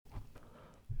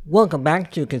Welcome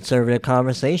back to Conservative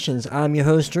Conversations. I'm your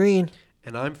host, Reed.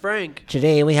 And I'm Frank.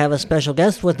 Today we have a special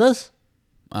guest with us,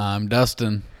 I'm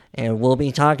Dustin. and we'll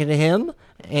be talking to him.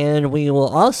 And we will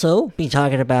also be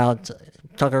talking about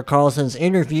Tucker Carlson's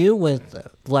interview with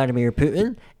Vladimir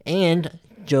Putin and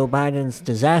Joe Biden's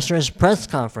disastrous press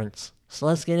conference. So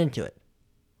let's get into it.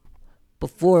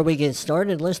 Before we get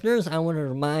started, listeners, I want to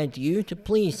remind you to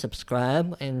please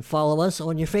subscribe and follow us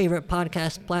on your favorite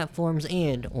podcast platforms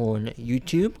and on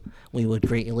YouTube. We would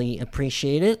greatly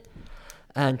appreciate it.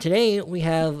 And today we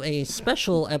have a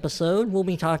special episode. We'll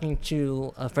be talking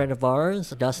to a friend of ours,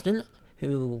 Dustin,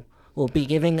 who will be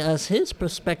giving us his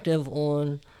perspective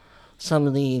on some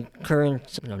of the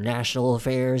current national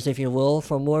affairs, if you will,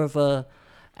 from more of a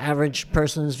average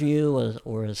person's view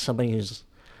or as somebody who's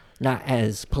not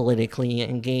as politically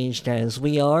engaged as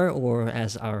we are or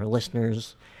as our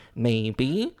listeners may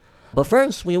be. But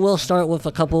first, we will start with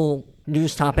a couple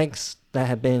news topics that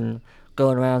have been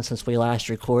going around since we last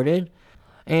recorded.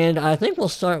 And I think we'll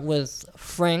start with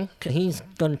Frank. He's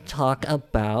going to talk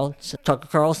about Tucker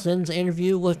Carlson's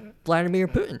interview with Vladimir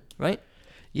Putin, right?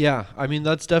 Yeah, I mean,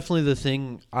 that's definitely the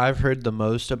thing I've heard the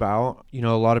most about. A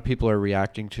lot of people are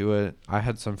reacting to it. I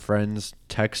had some friends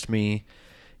text me,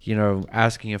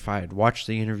 asking if I had watched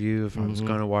the interview, if I was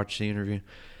going to watch the interview.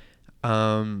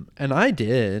 And I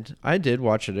did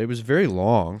watch it. It was very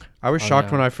long. I was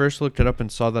shocked when I first looked it up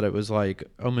and saw that it was like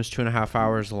almost 2.5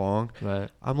 hours long. Right.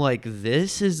 I'm like,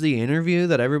 this is the interview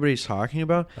that everybody's talking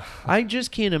about? I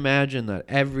just can't imagine that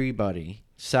everybody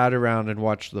sat around and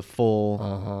watched the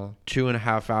full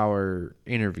 2.5 hour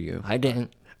interview. I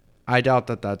didn't. I doubt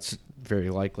that that's very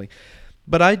likely.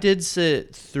 But I did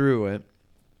sit through it.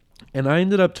 And I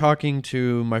ended up talking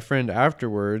to my friend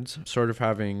afterwards, sort of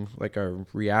having like a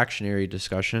reactionary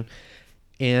discussion.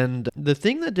 And the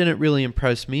thing that didn't really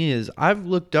impress me is I've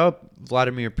looked up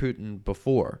Vladimir Putin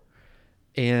before.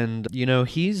 And,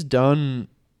 he's done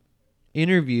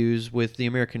interviews with the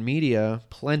American media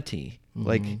plenty.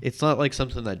 Like, it's not like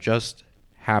something that just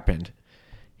happened.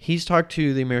 He's talked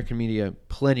to the American media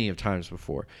plenty of times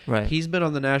before. Right. He's been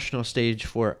on the national stage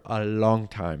for a long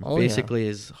time, basically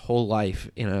his whole life,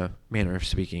 in a manner of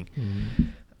speaking.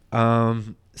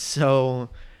 So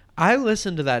I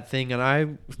listened to that thing and I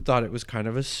thought it was kind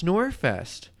of a snore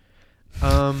fest.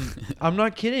 I'm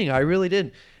not kidding. I really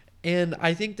did. And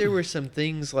I think there were some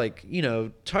things like,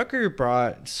 Tucker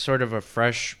brought sort of a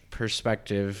fresh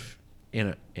perspective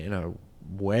in a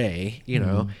way,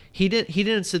 he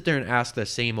didn't sit there and ask the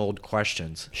same old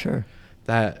questions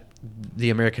that the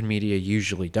American media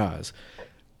usually does.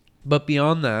 But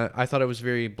beyond that, I thought it was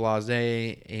very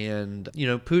blasé, and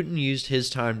Putin used his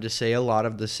time to say a lot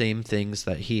of the same things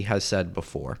that he has said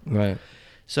before. Right.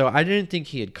 So I didn't think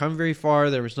he had come very far.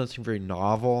 There was nothing very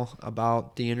novel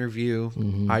about the interview.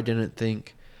 I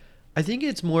think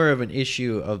it's more of an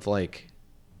issue of like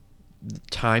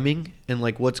timing and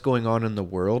like what's going on in the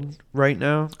world right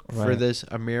now for this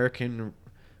American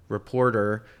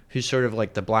reporter who's sort of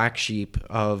like the black sheep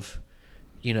of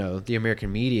the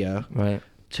American media,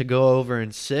 to go over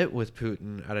and sit with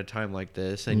Putin at a time like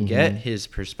this and get his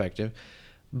perspective.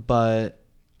 But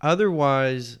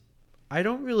otherwise, I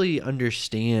don't really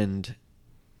understand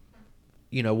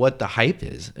what the hype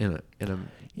is in a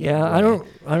Yeah, way.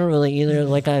 I don't really either.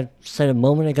 Like I said a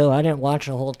moment ago, I didn't watch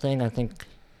the whole thing. I think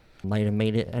might have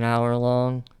made it an hour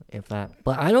long, if that.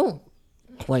 But I don't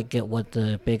quite get what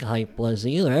the big hype was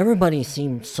either. Everybody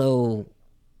seemed so,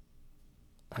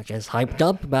 I guess, hyped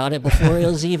up about it before it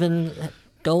was even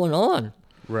going on.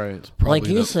 Right. Like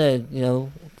you said,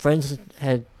 friends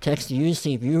had texted you to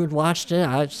see if you had watched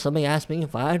it. Somebody asked me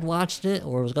if I had watched it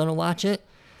or was going to watch it.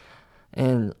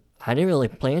 And I didn't really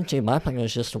plan to. My plan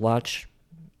was just to watch,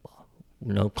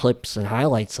 clips and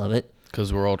highlights of it. Because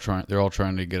they're all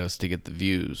trying to get us to get the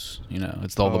views.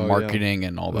 It's all the marketing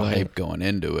and all the hype going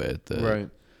into it.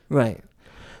 Right.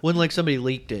 When like somebody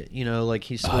leaked it, like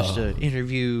he's supposed to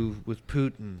interview with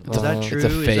Putin. Is that true? It's a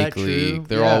fake Is that leak. true?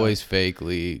 They're always fake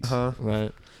leaks.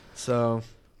 Right. So,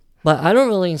 but I don't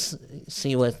really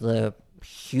see what the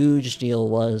huge deal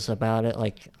was about it.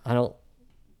 Like I don't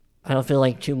feel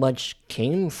like too much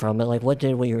came from it. Like what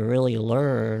did we really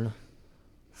learn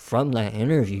from that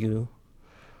interview?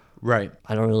 right.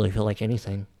 I don't really feel like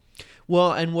anything.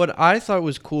 Well, and what I thought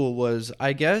was cool was,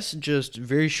 I guess just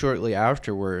very shortly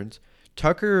afterwards,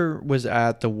 Tucker was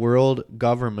at the World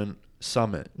Government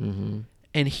Summit, and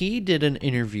he did an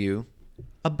interview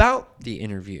about the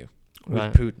interview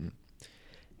with Putin.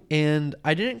 And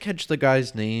I didn't catch the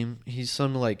guy's name. He's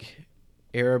some like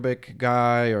Arabic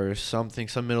guy or something,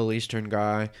 some Middle Eastern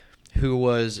guy who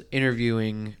was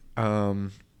interviewing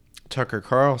Tucker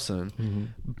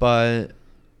Carlson. But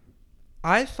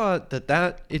I thought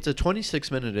that it's a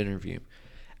 26-minute interview,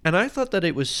 and I thought that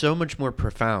it was so much more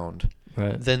profound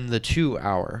than the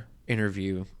 2-hour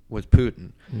interview with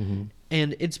Putin. Mm-hmm.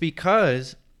 And it's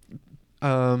because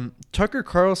Tucker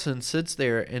Carlson sits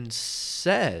there and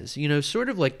says, sort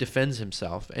of like defends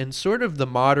himself, and sort of the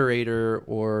moderator,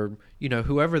 or,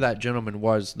 whoever that gentleman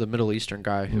was, the Middle Eastern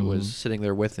guy who was sitting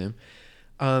there with him,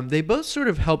 they both sort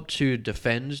of helped to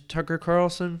defend Tucker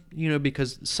Carlson,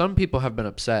 because some people have been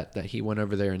upset that he went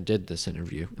over there and did this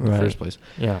interview in the first place.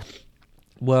 Yeah.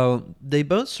 Well, they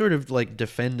both sort of like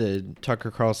defended Tucker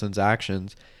Carlson's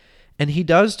actions, and he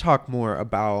does talk more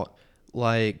about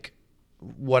like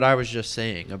what I was just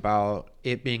saying about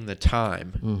it being the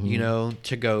time,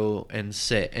 to go and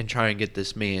sit and try and get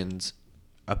this man's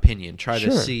opinion, try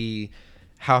to see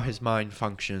how his mind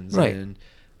functions, and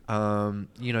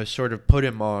sort of put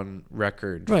him on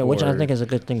record. Right, which I think is a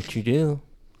good thing to do,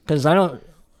 because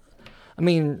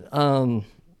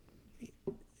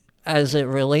as it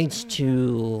relates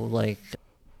to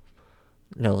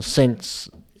since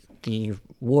the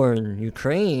war in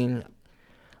Ukraine,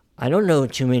 I don't know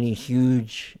too many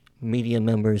huge media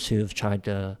members who have tried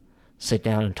to sit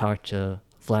down and talk to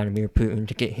Vladimir Putin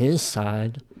to get his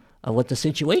side of what the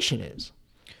situation is.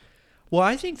 Well,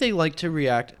 I think they like to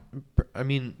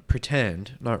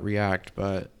pretend, not react,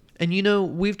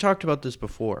 and we've talked about this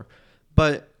before,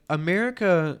 but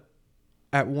America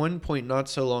at one point not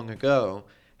so long ago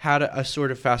had a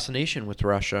sort of fascination with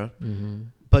Russia. Mm-hmm.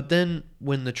 But then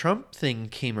when the Trump thing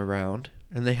came around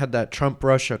and they had that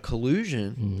Trump-Russia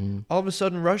collusion, all of a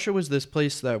sudden Russia was this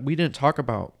place that we didn't talk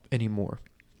about anymore.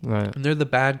 Right. And they're the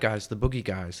bad guys, the boogie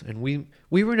guys. And we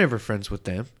were never friends with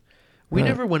them. We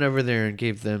never went over there and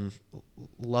gave them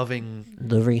loving...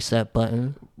 The reset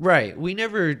button. Right. We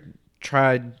never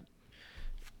tried...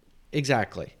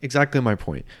 Exactly my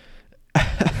point.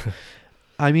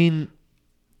 I mean...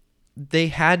 They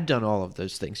had done all of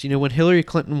those things. When Hillary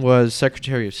Clinton was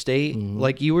Secretary of State,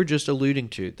 like you were just alluding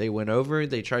to, they went over,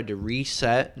 they tried to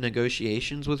reset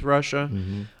negotiations with Russia.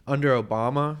 Under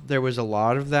Obama, there was a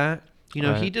lot of that.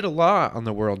 He did a lot on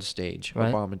the world stage,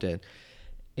 Obama did.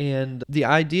 And the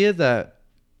idea that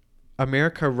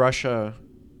America-Russia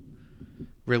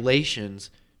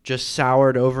relations just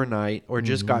soured overnight, or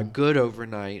just got good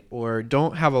overnight, or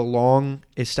don't have a long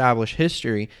established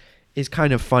history is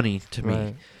kind of funny to me.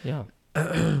 Right. Yeah.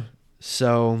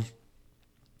 So,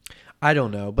 I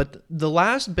don't know. But the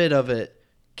last bit of it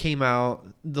came out,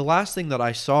 the last thing that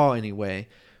I saw anyway,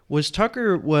 was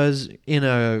Tucker was in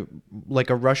a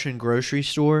Russian grocery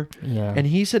store. Yeah. And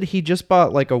he said he just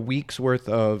bought like a week's worth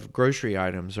of grocery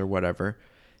items or whatever.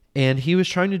 And he was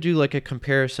trying to do like a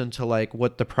comparison to like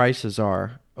what the prices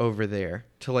are over there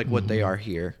to like what they are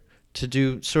here. To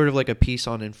do sort of like a piece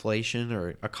on inflation,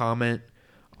 or a comment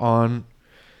on,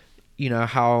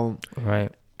 how...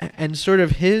 Right. And sort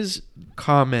of his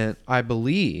comment, I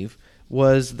believe,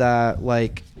 was that,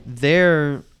 like,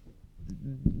 they're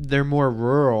more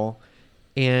rural,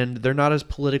 and they're not as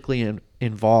politically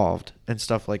involved and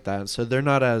stuff like that. So they're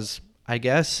not as... I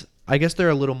guess they're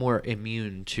a little more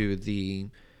immune to the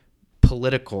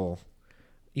political...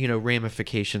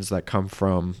 ramifications that come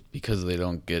from... Because they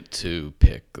don't get to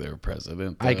pick their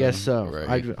president, though, I guess so.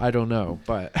 right? I don't know,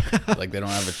 but... Like, they don't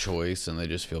have a choice, and they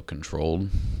just feel controlled.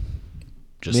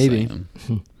 Just Maybe. saying.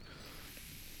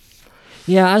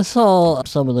 Yeah, I saw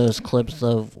some of those clips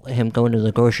of him going to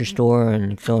the grocery store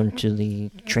and going to the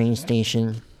train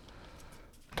station.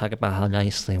 Talk about how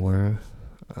nice they were.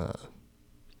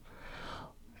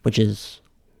 Which is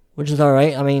all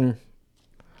right. I mean...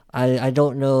 I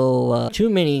don't know too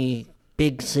many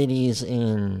big cities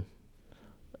in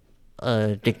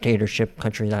a dictatorship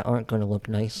country that aren't going to look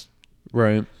nice.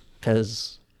 Right.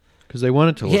 Because they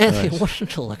want it to look nice. Yeah, they want it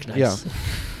to look nice. Yeah.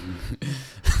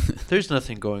 There's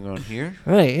nothing going on here.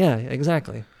 Right, yeah,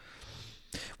 exactly.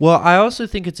 Well, I also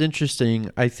think it's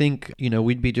interesting. I think,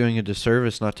 we'd be doing a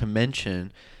disservice not to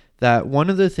mention that one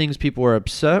of the things people were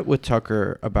upset with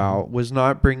Tucker about was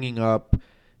not bringing up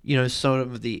some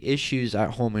of the issues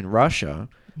at home in Russia,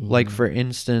 like, for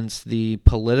instance, the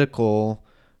political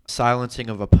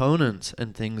silencing of opponents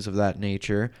and things of that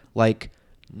nature, like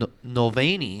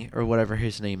Navalny, or whatever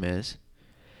his name is.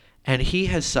 And he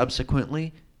has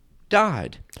subsequently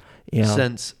died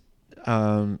since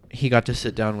he got to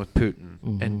sit down with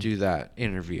Putin and do that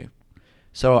interview.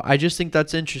 So I just think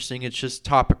that's interesting. It's just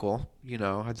topical.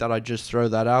 I thought I'd just throw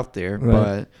that out there.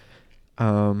 Right.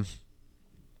 But...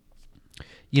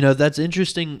 that's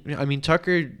interesting. I mean,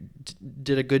 Tucker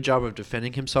did a good job of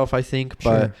defending himself, I think.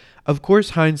 But, of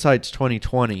course, hindsight's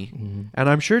 20/20. And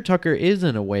I'm sure Tucker is,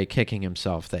 in a way, kicking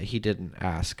himself that he didn't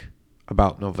ask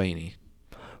about Navalny.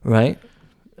 Right.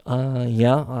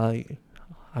 Yeah.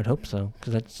 I'd hope so,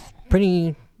 because that's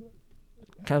pretty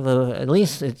kind of at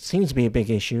least it seems to be a big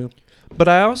issue. But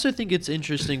I also think it's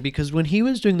interesting because when he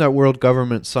was doing that World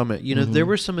Government Summit, there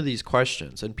were some of these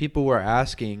questions, and people were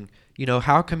asking,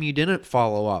 how come you didn't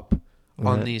follow up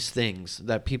on Right. these things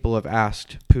that people have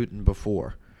asked Putin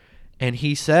before? And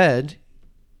he said,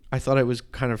 I thought it was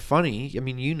kind of funny. I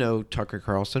mean, Tucker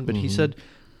Carlson, but he said,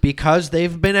 because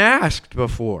they've been asked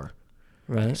before.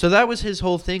 Right. So that was his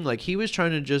whole thing. Like, he was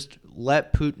trying to just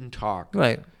let Putin talk.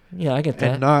 Right. Yeah, I get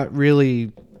that. And not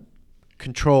really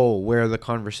control where the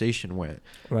conversation went.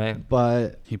 Right.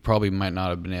 But he probably might not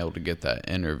have been able to get that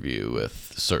interview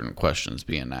with certain questions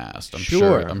being asked. I'm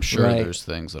Sure. sure Right. there's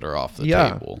things that are off the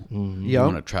Yeah. table. Mm-hmm. You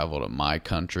want to travel to my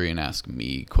country and ask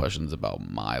me questions about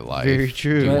my life. Very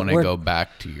true. Do you Right, want to we're- go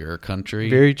back to your country?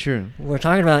 very true. We're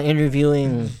talking about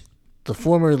interviewing the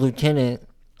former lieutenant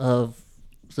of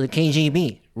the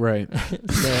KGB. Right.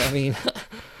 So, I mean,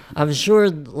 I'm sure,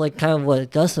 like, kind of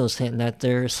what Dustin was saying, that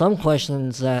there are some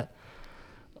questions that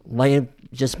might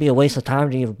just be a waste of time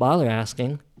to even bother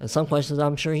asking, and some questions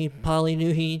I'm sure he probably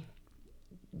knew he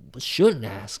shouldn't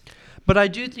ask. But I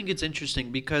do think it's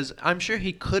interesting because I'm sure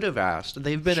he could have asked.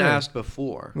 They've been Sure. asked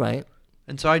before. Right.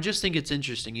 And so I just think it's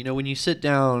interesting. When you sit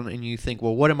down and you think,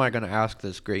 well, what am I going to ask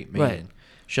this great man? Right.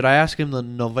 Should I ask him the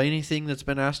Navalny thing that's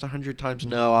been asked 100 times?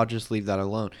 No, I'll just leave that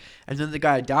alone. And then the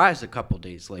guy dies a couple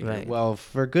days later. Right. Well,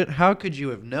 for good, how could you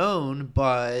have known?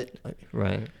 But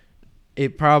Right.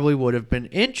 it probably would have been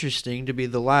interesting to be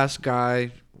the last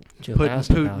guy To have putting asked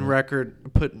about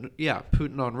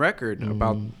Putin on record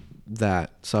about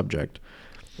that subject.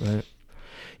 Right.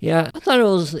 Yeah, I thought it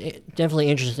was definitely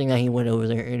interesting that he went over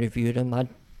there and interviewed him. I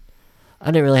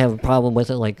didn't really have a problem with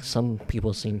it like some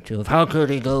people seem to have. How could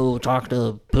he go talk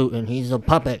to Putin? He's a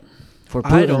puppet for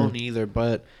Putin. I don't either,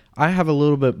 but I have a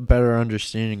little bit better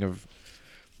understanding of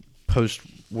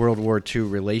post-World War II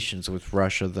relations with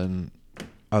Russia than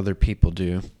other people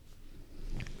do.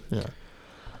 Yeah.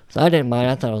 So I didn't mind.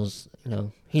 I thought it was,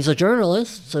 he's a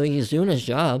journalist, so he's doing his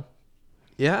job.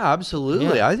 Yeah,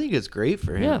 absolutely. Yeah. I think it's great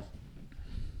for him. Yeah.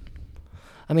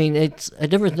 I mean, it's a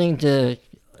different thing to...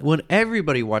 When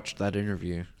everybody watched that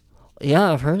interview.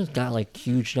 Yeah, I've heard it's got, like,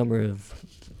 huge number of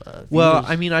Well,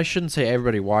 views. I mean, I shouldn't say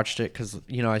everybody watched it because,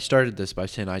 I started this by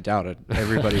saying I doubt it.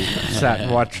 Everybody sat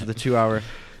and watched the 2-hour.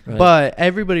 Right. But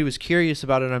everybody was curious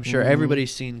about it. I'm sure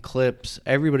everybody's seen clips.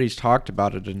 Everybody's talked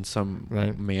about it in some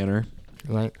manner.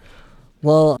 Right.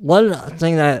 Well, one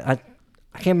thing that I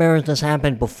can't remember if this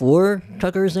happened before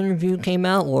Tucker's interview came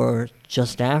out or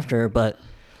just after, but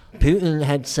Putin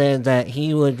had said that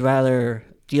he would rather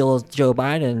deal with Joe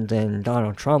Biden than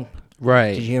Donald Trump.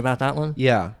 Right. Did you hear about that one?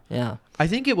 Yeah. Yeah. I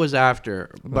think it was after,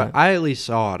 but Right. I at least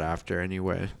saw it after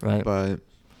anyway. Right. But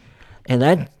And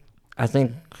that, I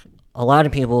think, a lot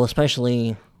of people,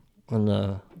 especially on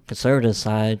the conservative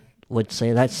side, would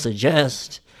say that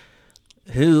suggests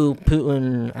who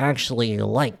Putin actually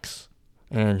likes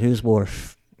and who's more,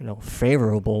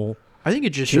 favorable. I think it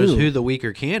just shows True. who the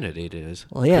weaker candidate is.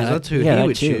 Well, yeah, 'Cause that's who yeah, he that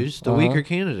would too. choose, the Uh-huh. weaker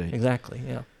candidate. Exactly,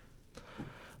 yeah.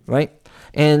 Right?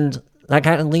 And that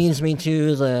kind of leads me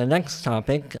to the next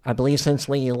topic. I believe since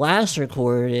we last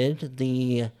recorded,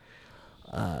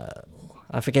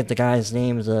 I forget the guy's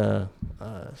name, the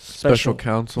Special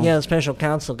counsel. Yeah, the special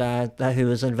counsel guy who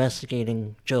was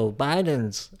investigating Joe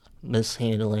Biden's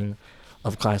mishandling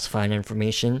of classified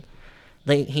information.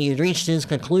 He had reached his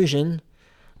conclusion,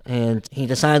 and he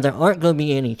decided there aren't going to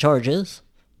be any charges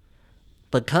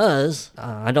because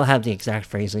I don't have the exact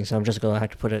phrasing, so I'm just going to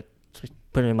have to put it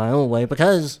in my own way.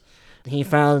 Because he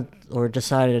found or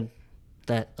decided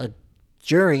that a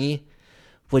jury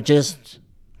would just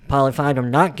probably find him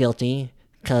not guilty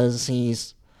because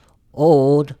he's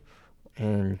old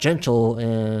and gentle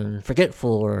and forgetful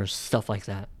or stuff like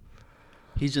that.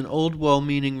 He's an old,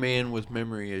 well-meaning man with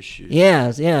memory issues.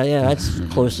 Yeah, that's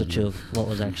closer to what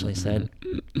was actually said.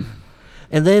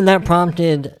 And then that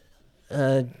prompted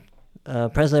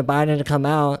President Biden to come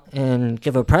out and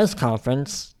give a press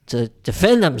conference to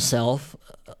defend himself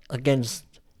against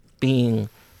being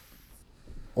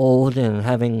old and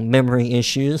having memory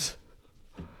issues.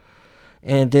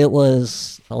 And it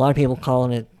was a lot of people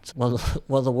calling it one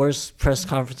of the worst press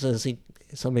conferences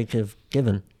somebody could have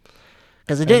given.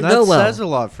 Because it didn't go well. That says a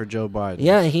lot for Joe Biden.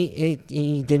 Yeah,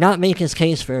 he did not make his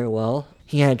case very well.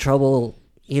 He had trouble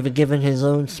even giving his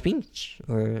own speech,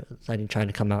 or that he tried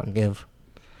to come out and give.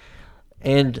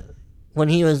 And when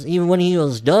he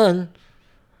was done,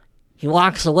 he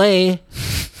walks away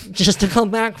just to come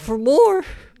back for more.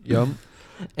 Yep.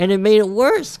 And it made it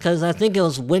worse because I think it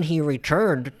was when he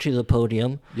returned to the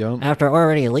podium Yep. after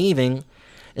already leaving,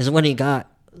 is when he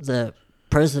got the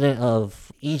president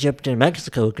of Egypt and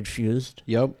Mexico confused.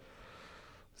 Yep.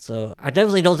 So I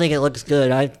definitely don't think it looks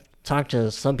good. I talked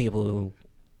to some people who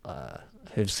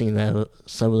have seen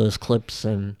some of those clips,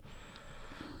 and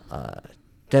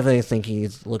definitely think he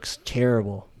looks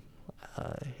terrible.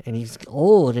 And he's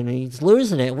old and he's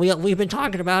losing it. We've been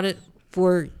talking about it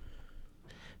for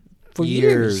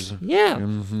years. Yeah. I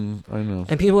know.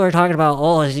 And people are talking about,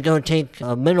 oh, is he going to take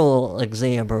a mental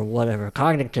exam or whatever,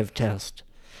 cognitive test,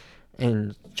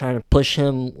 and trying to push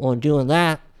him on doing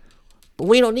that. But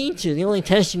we don't need to. The only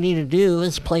test you need to do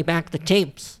is play back the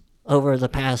tapes over the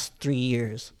past 3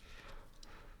 years.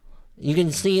 You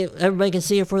can see it. Everybody can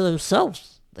see it for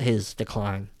themselves, his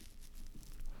decline.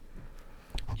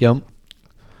 Yep.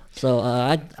 So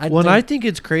I think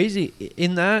it's crazy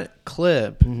in that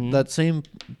clip, that same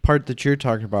part that you're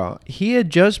talking about. He had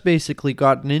just basically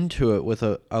gotten into it with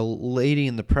a lady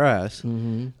in the press.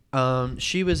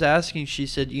 She was asking. She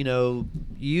said,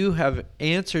 you have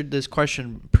answered this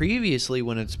question previously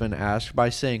when it's been asked by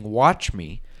saying, "Watch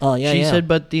me." Oh yeah. She said,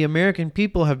 but the American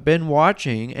people have been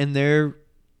watching, and they're,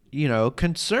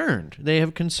 concerned. They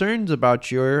have concerns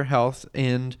about your health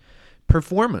and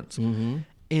performance.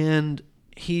 And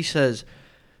he says,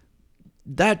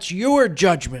 that's your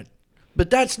judgment, but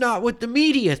that's not what the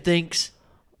media thinks.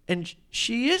 And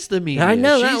she is the media. I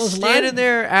know. She's standing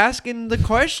there asking the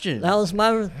question. That was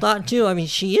my thought too. I mean,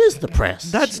 she is the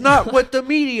press. That's not what the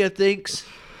media thinks.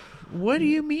 What do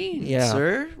you mean,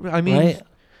 sir? I mean, right?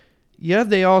 Yeah,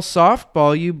 they all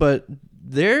softball you, but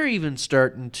they're even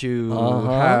starting to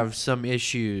have some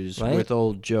issues with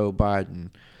old Joe Biden.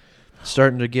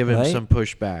 Starting to give him some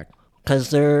pushback. Because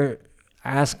they're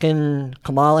asking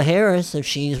Kamala Harris if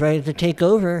she's ready to take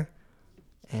over.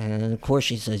 And of course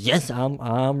she says, yes,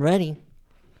 I'm ready.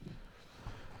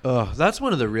 That's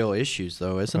one of the real issues,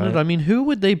 though, isn't it? I mean, who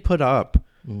would they put up?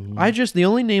 The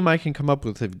only name I can come up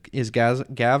with is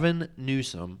Gavin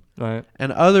Newsom. Right.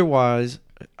 And otherwise,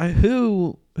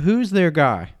 who's their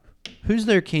guy? Who's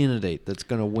their candidate that's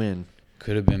going to win?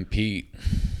 Could have been Pete.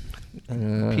 I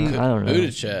don't know.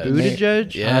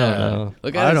 Buttigieg? Yeah. I don't know.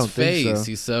 Look at his think face. so.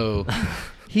 He's so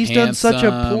He's done such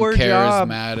a poor job.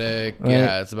 Charismatic. Right.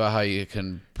 Yeah, it's about how you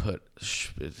can put...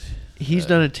 He's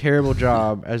done a terrible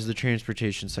job as the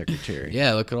transportation secretary.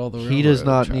 Yeah, look at all the He does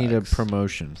not railroad need a tracks.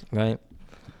 promotion. Right.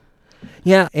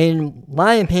 Yeah, in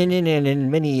my opinion and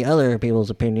in many other people's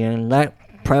opinion, that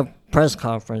press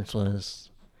conference was,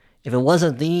 if it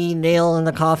wasn't the nail in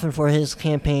the coffin for his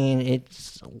campaign,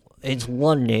 it's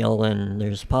one nail, and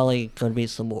there's probably going to be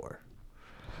some more.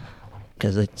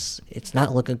 Because it's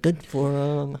not looking good for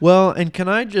him. Well, and can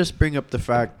I just bring up the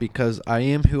fact, because I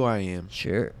am who I am.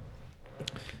 Sure.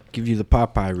 Give you the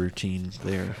Popeye routine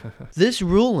there. This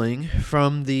ruling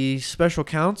from the special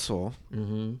counsel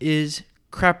is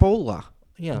crapola.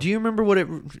 Yeah. Do you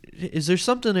remember is there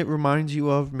something it reminds you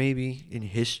of maybe in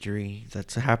history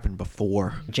that's happened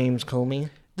before? James Comey.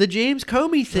 The James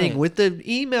Comey thing Right. with the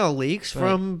email leaks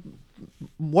from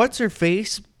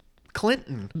what's-her-face,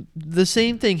 Clinton. The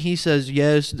same thing. He says,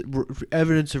 yes,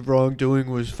 evidence of wrongdoing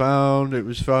was found. It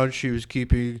was found she was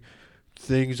keeping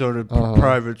things on a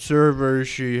private server.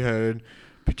 She had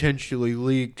potentially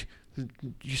leaked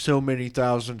so many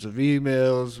thousands of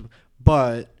emails,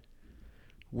 but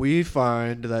we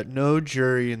find that no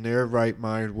jury in their right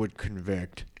mind would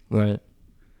convict. Right.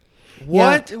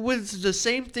 What was the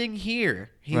same thing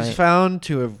here? He's found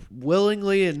to have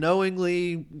willingly and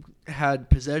knowingly had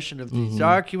possession of these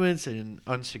documents in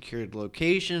unsecured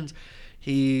locations.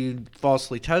 He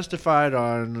falsely testified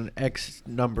on X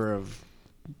number of,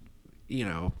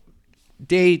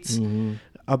 dates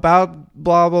about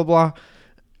blah, blah, blah.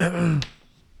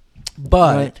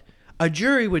 But a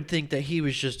jury would think that he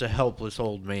was just a helpless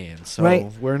old man.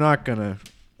 So we're not going to...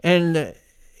 And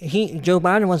Joe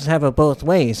Biden wants to have it both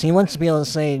ways. He wants to be able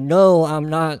to say, no, I'm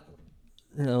not,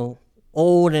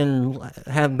 old and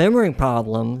have memory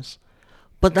problems.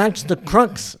 But that's the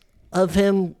crux of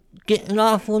him getting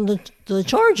off on the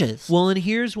charges. Well, and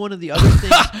here's one of the other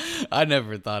things. I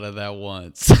never thought of that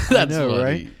once. That's I know, funny.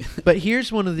 right? But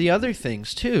here's one of the other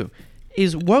things, too,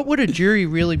 is what would a jury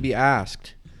really be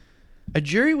asked? A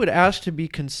jury would ask to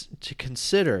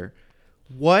consider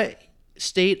what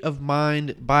state of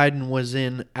mind Biden was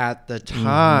in at the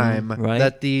time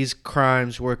that these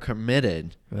crimes were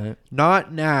committed. Right.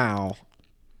 Not now.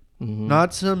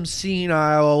 Not some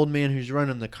senile old man who's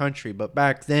running the country, but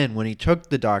back then when he took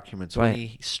the documents, when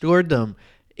he stored them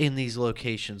in these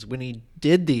locations, when he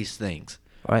did these things.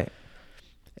 Right.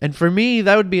 And for me,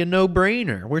 that would be a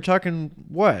no-brainer. We're talking,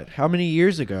 what? How many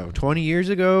years ago? 20 years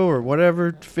ago or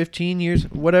whatever, 15 years,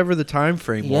 whatever the time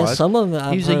frame was. Yeah, some of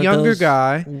it He's a younger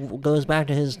guy. Goes back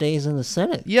to his days in the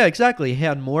Senate. Yeah, exactly. He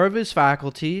had more of his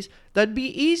faculties. That'd be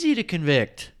easy to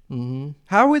convict. Mm-hmm.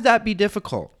 How would that be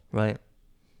difficult? Right.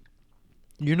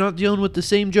 You're not dealing with the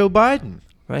same Joe Biden.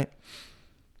 Right.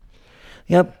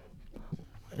 Yep.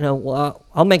 Well,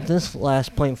 I'll make this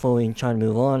last point before we try to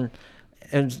move on.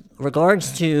 In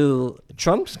regards to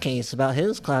Trump's case about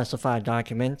his classified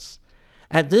documents,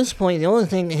 at this point, the only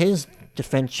thing his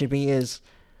defense should be is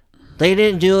they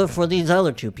didn't do it for these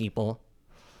other two people.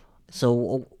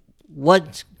 So,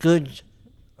 what good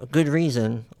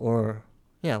reason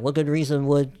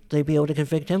would they be able to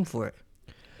convict him for it?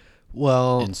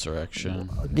 Well, Insurrection.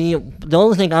 The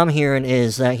only thing I'm hearing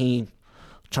is that he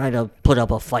tried to put up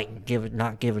a fight and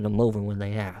not giving them over when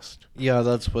they asked. yeah,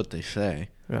 that's what they say.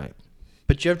 Right.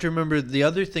 But you have to remember, the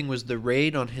other thing was the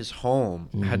raid on his home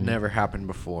had never happened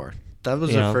before. That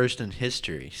was the first in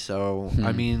history. So,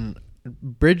 I mean,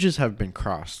 bridges have been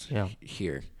crossed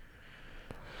here.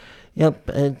 Yep,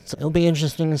 it'll be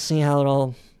interesting to see how it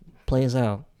all plays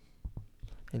out.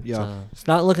 It's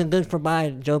not looking good for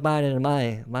Joe Biden,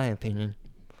 in my opinion.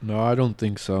 No, I don't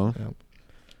think so. Yep.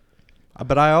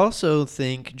 But I also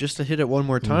think, just to hit it one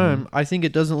more time, I think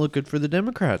it doesn't look good for the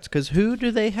Democrats. Because who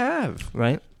do they have?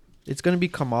 Right. It's going to be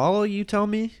Kamala, you tell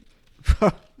me?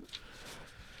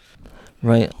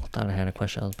 Right. I thought I had a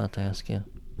question I was about to ask you.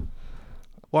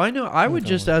 Well, I know. I would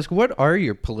just ask, what are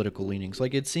your political leanings?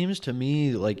 Like, it seems to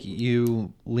me like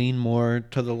you lean more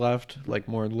to the left, like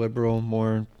more liberal,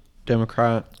 more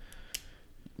Democrat.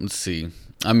 Let's see.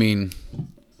 I mean,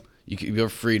 you're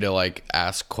free to like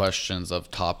ask questions of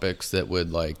topics that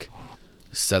would like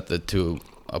set the two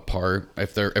apart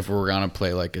if we're gonna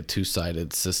play like a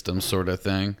two-sided system sort of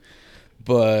thing.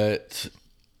 But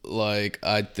like,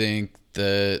 I think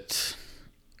that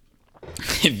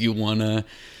if you wanna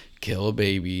kill a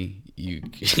baby, you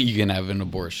can have an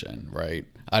abortion, right?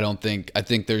 I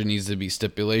think there needs to be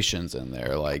stipulations in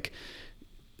there, like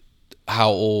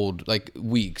how old, like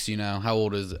weeks, how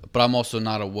old is it? But I'm also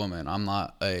not a woman. I'm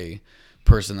not a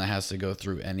person that has to go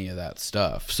through any of that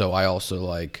stuff. So I also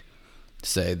like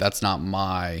say that's not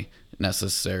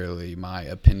necessarily my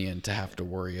opinion to have to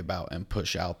worry about and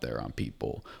push out there on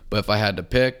people. But if I had to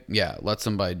pick, let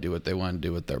somebody do what they want to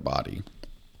do with their body.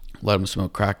 Let them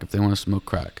smoke crack if they want to smoke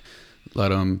crack. Let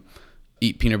them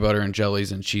eat peanut butter and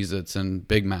jellies and Cheez-Its and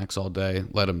Big Macs all day.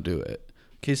 Let them do it.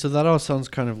 Okay, so that all sounds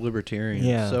kind of libertarian.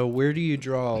 Yeah. So where do you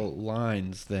draw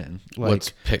lines then?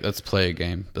 Like, Let's play a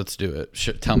game. Let's do it.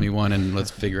 Tell me one and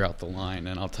let's figure out the line,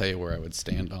 and I'll tell you where I would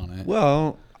stand on it.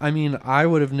 Well, I mean, I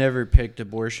would have never picked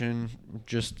abortion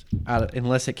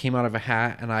unless it came out of a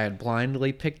hat and I had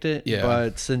blindly picked it. Yeah.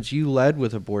 But since you led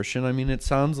with abortion, I mean, it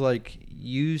sounds like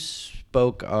you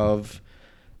spoke of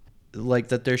like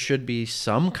that there should be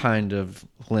some kind of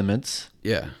limits.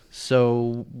 Yeah.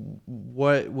 So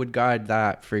what would guide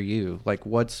that for you? Like,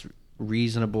 what's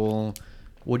reasonable?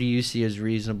 What do you see as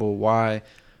reasonable?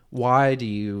 Why do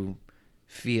you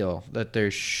feel that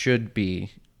there should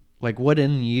be, like, what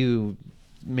in you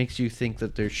makes you think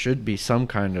that there should be some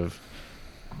kind of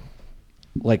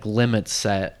like limit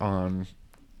set on?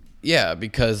 Yeah,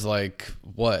 because like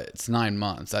it's 9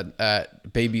 months.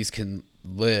 At babies can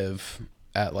live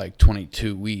at like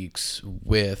 22 weeks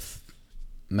with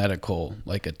medical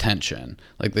like attention.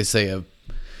 Like they say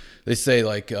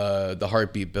like the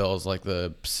heartbeat bill is like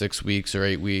the 6 weeks or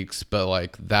 8 weeks, but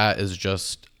like that is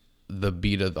just the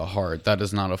beat of the heart. That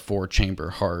is not a 4-chamber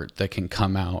heart that can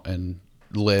come out and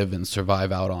live and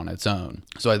survive out on its own.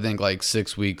 So I think like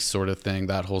 6 weeks sort of thing,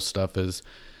 that whole stuff is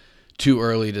too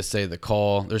early to say the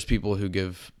call. There's people who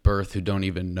give birth who don't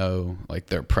even know like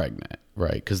they're pregnant,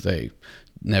 right? Because they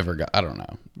never got, I don't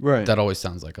know. Right. That always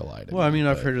sounds like a lie to me. Well, I mean,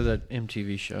 I've heard of that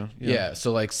MTV show. Yeah.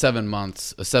 So like 7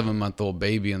 months, a 7-month-old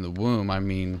baby in the womb, I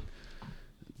mean,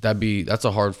 that's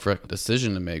a hard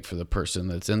decision to make for the person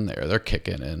that's in there. They're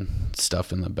kicking in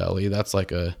stuff in the belly. That's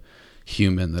like a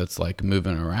human that's like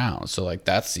moving around. So like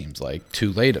that seems like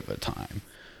too late of a time.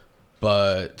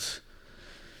 But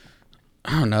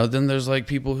I don't know. Then there's like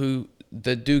people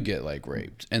that do get like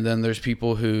raped. And then there's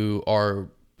people who are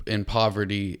in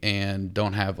poverty and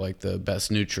don't have like the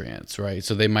best nutrients, right?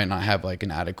 So they might not have like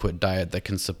an adequate diet that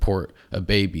can support a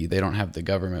baby. They don't have the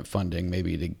government funding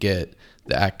maybe to get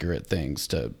the accurate things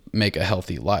to make a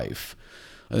healthy life.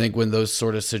 I think when those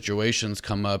sort of situations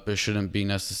come up, it shouldn't be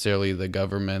necessarily the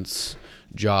government's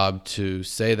job to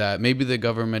say that. Maybe the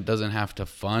government doesn't have to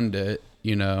fund it,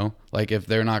 like if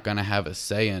they're not going to have a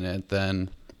say in it,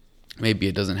 then maybe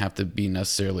it doesn't have to be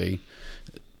necessarily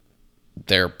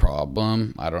their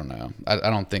problem. I don't know. I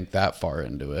don't think that far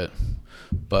into it.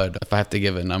 But if I have to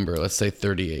give a number, let's say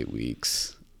 38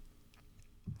 weeks.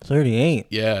 38?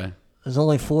 Yeah. There's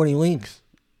only 40 weeks.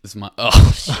 It's my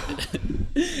shit.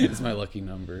 It's my lucky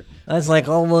number. That's like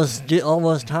almost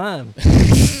time.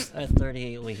 That's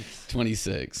 38 weeks.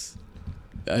 26.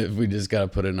 We just got to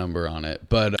put a number on it.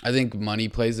 But I think money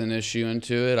plays an issue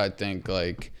into it. I think,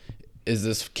 like, is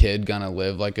this kid going to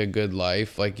live, like, a good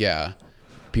life? Like, yeah,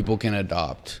 people can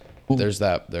adopt. There is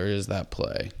that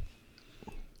play.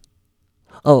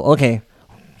 Oh, okay.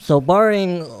 So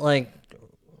barring, like,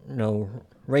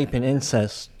 rape and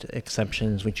incest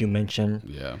exceptions, which you mentioned,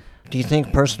 Yeah. do you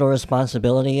think personal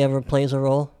responsibility ever plays a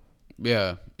role?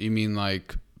 Yeah. You mean,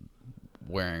 like,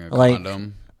 wearing a Like,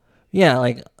 condom? Yeah,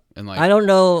 like, And, like, I don't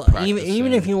know, even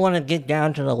practicing. if you want to get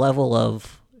down to the level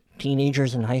of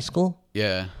teenagers in high school,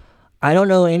 Yeah. I don't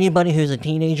know anybody who's a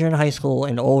teenager in high school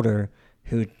and older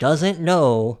who doesn't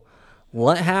know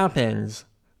what happens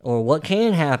or what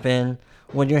can happen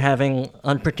when you're having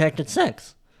unprotected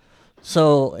sex.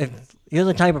 So if you're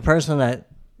the type of person that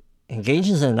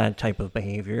engages in that type of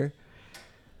behavior,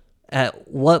 at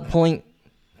what point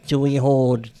do we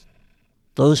hold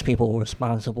those people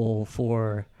responsible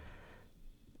for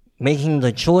making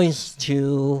the choice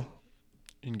to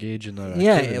Engage in that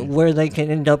activity. where they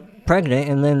can end up pregnant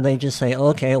and then they just say,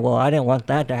 okay, well, I didn't want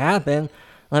that to happen.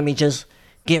 Let me just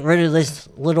get rid of this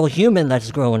little human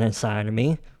that's growing inside of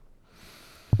me.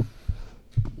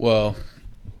 Well,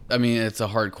 I mean, it's a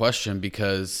hard question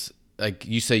because, like,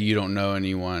 you say you don't know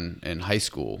anyone in high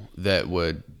school that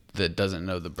doesn't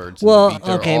know the birds. Well, in the beak.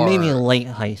 There okay, are, maybe late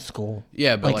high school.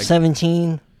 Yeah, but like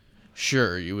 17.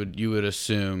 Sure, you would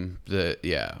assume that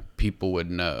people would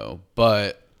know,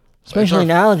 but Especially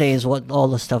nowadays, what all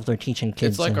the stuff they're teaching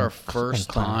kids. It's like our in first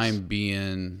class. time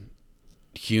being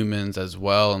humans as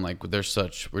well, and like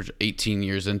we're 18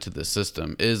 years into the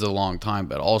system. It is a long time,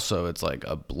 but also it's like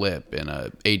a blip in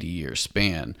a 80-year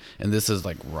span, and this is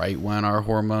like right when our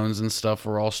hormones and stuff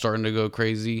were all starting to go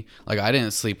crazy. Like, I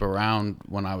didn't sleep around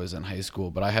when I was in high school,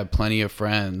 but I had plenty of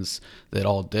friends that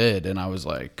all did, and I was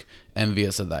like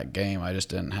envious of that game. I just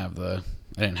didn't have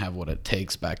what it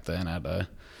takes back then at a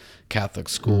Catholic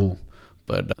school.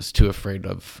 But I was too afraid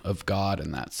of God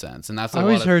in that sense. And that's I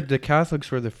always heard the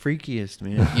Catholics were the freakiest,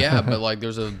 man. Yeah, but like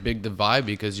there's a big divide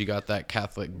because you got that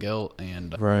Catholic guilt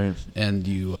and Right. and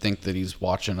you think that he's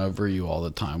watching over you all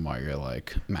the time while you're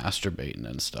like masturbating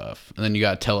and stuff. And then you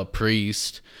got to tell a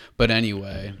priest. But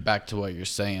anyway, back to what you're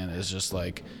saying is just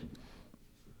like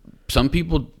some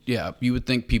people, you would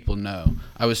think people know.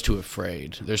 I was too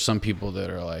afraid. There's some people that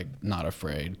are like not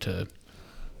afraid to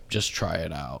just try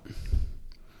it out.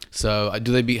 So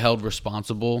do they be held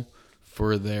responsible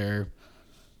for their...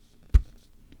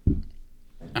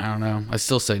 I don't know. I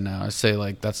still say no. I say,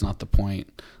 like, that's not the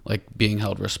point, like, being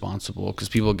held responsible, because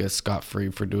people get scot-free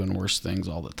for doing worse things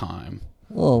all the time.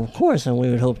 Well, of course, and we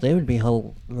would hope they would be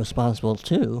held responsible,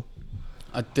 too.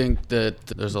 I think that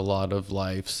there's a lot of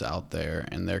lives out there,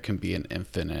 and there can be an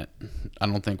infinite... I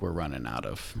don't think we're running out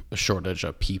of a shortage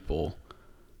of people.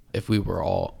 If we were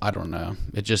all... I don't know.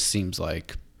 It just seems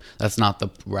like... That's not the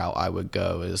route I would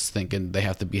go, is thinking they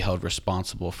have to be held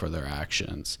responsible for their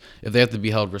actions. If they have to be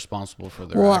held responsible for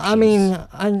their actions... Well, I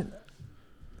mean,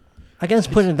 I guess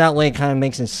putting it that way kind of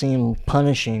makes it seem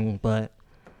punishing, but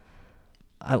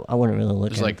I wouldn't really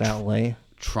look at it that way.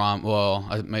 Well,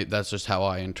 that's just how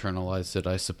I internalized it,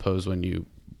 I suppose, when you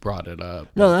brought it up.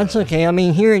 No, that's okay. I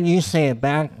mean, hearing you say it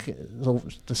back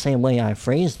the same way I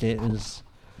phrased it is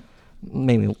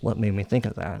maybe what made me think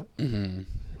of that. Mm-hmm.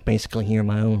 Basically hear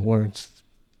my own words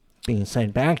being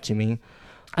said back to me.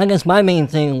 I guess my main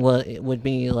thing would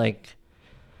be like,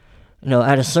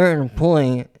 at a certain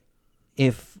point,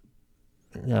 if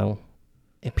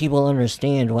people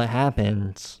understand what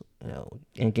happens,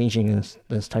 engaging in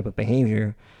this type of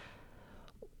behavior,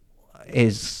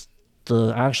 is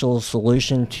the actual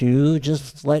solution to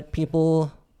just let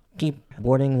people keep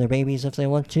aborting their babies if they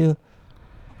want to?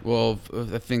 Well,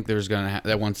 I think there's going to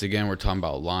that once again, we're talking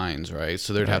about lines, right?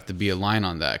 So there'd have to be a line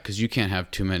on that, because you can't have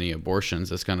too many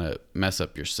abortions. That's going to mess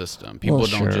up your system. People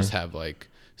don't just have like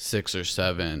 6 or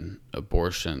 7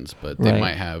 abortions, but they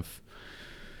might have,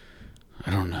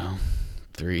 I don't know,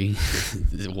 3,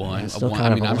 1.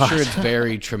 I mean, I'm sure it's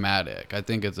very traumatic. I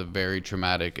think it's a very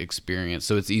traumatic experience.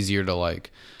 So it's easier to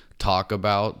like talk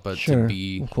about, but to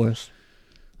be, of course,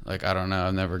 like, I don't know,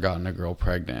 I've never gotten a girl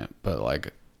pregnant, but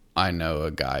like, I know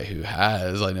a guy who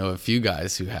has. I know a few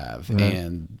guys who have,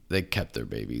 and they kept their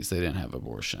babies. They didn't have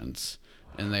abortions,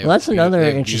 and that's another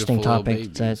interesting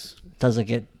topic that doesn't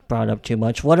get brought up too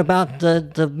much. What about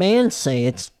the men say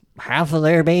it's half of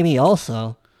their baby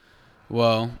also?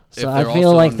 Well, So if I they're feel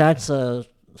also like in- that's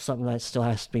something that still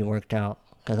has to be worked out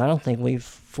because I don't think we've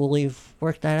fully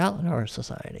worked that out in our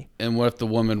society. And what if the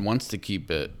woman wants to keep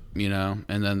it, and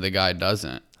then the guy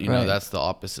doesn't? Right. That's the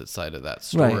opposite side of that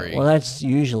story. Right. Well, that's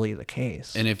usually the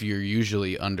case. And if you're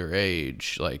usually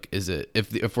underage, like, is it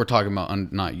if we're talking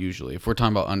about not usually, if we're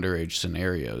talking about underage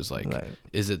scenarios, like, Right.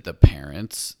 is it the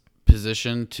parents'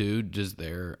 position too? Do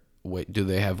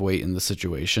they have weight in the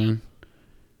situation?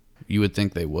 You would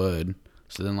think they would.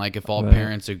 So then, like, if all Right.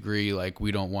 parents agree, like,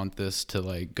 we don't want this to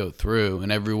like go through,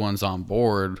 and everyone's on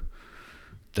board,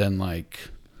 then like.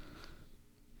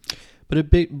 But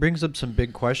it brings up some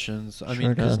big questions. I Sure mean,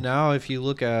 because does. now if you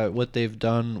look at what they've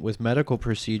done with medical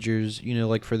procedures,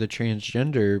 like for the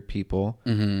transgender people,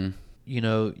 Mm-hmm.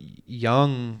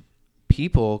 Young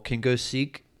people can go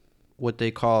seek what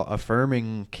they call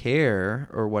affirming care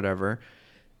or whatever.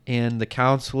 And the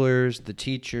counselors, the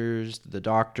teachers, the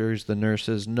doctors, the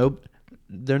nurses,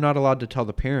 they're not allowed to tell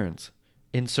the parents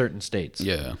in certain states.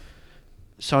 Yeah.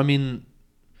 So, I mean,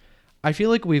 I feel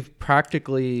like we've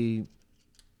practically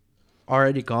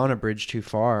already gone a bridge too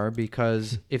far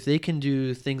because if they can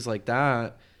do things like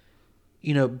that,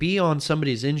 be on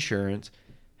somebody's insurance,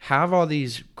 have all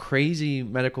these crazy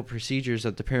medical procedures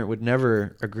that the parent would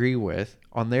never agree with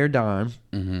on their dime,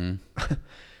 Mm-hmm.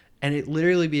 and it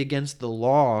literally be against the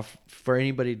law for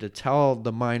anybody to tell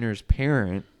the minor's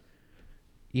parent,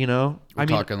 We're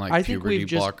talking like I think puberty we've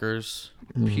just blockers,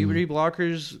 puberty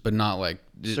blockers, but not like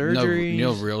surgeries.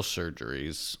 No real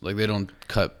surgeries. Like, they don't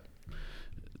cut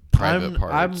private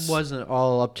parts. I wasn't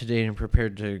all up to date and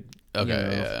prepared to I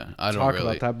don't talk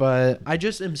really. about that, but I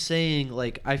just am saying,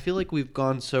 like, I feel like we've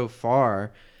gone so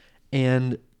far,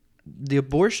 and the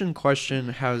abortion question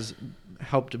has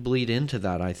helped bleed into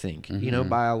that, I think, Mm-hmm.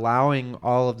 by allowing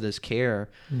all of this care,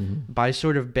 by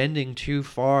sort of bending too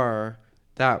far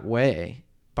that way,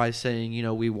 by saying,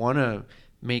 we want to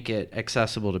make it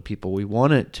accessible to people. We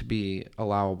want it to be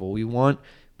allowable. We want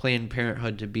Planned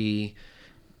Parenthood to be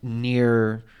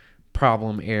near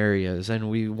problem areas, and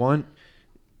we want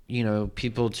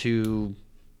people to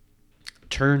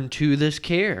turn to this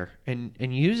care and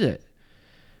use it.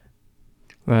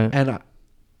 Right. And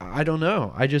I don't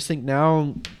know, I just think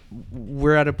now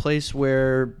we're at a place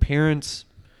where parents,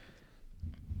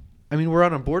 we're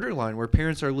on a borderline where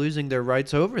parents are losing their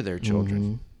rights over their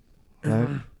children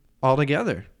Right.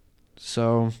 altogether.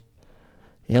 So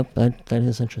Yep, that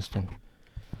is interesting.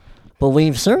 But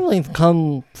we've certainly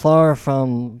come far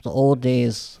from the old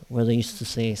days where they used to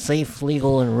say safe,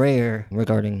 legal, and rare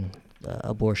regarding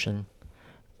abortion.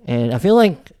 And I feel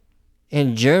like,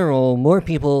 in general, more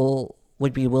people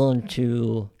would be willing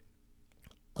to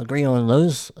agree on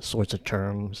those sorts of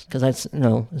terms because that's,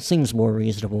 it seems more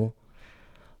reasonable.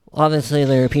 Obviously,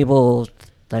 there are people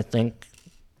that think,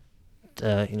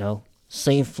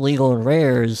 safe, legal, and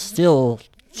rare is still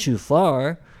too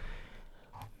far.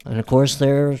 And of course,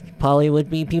 there probably would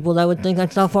be people that would think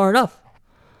that's not far enough.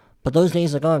 But those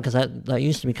days are gone because that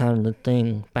used to be kind of the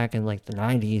thing back in like the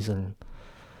 90s and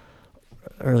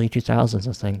early 2000s,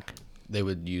 I think. They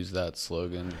would use that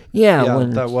slogan. Yeah,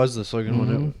 that was the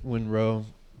slogan when Roe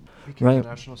became Right. the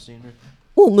national standard.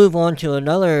 We'll move on to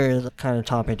another kind of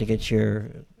topic to get your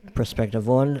perspective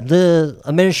on. The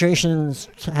administration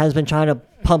has been trying to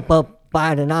pump up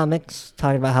Bidenomics,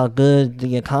 talking about how good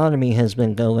the economy has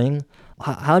been going.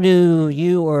 How do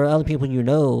you or other people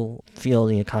feel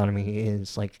the economy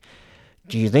is? Like,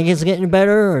 do you think it's getting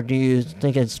better, or do you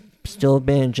think it's still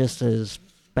been just as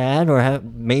bad, or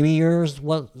maybe yours?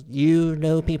 What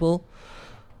people,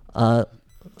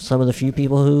 some of the few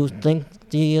people who think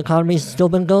the economy's still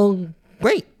been going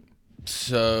great.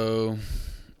 So,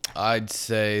 I'd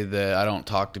say that I don't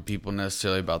talk to people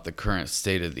necessarily about the current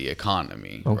state of the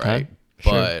economy, Okay, right?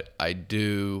 sure. But I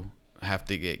do have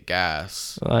to get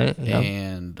gas, Right, yeah.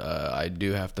 and I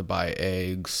do have to buy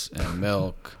eggs and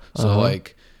milk. So Uh-huh.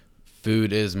 like,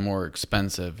 food is more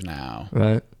expensive now.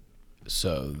 Right.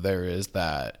 So there is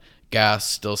that. Gas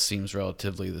still seems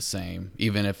relatively the same,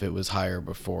 even if it was higher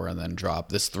before and then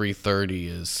dropped. This 330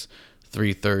 is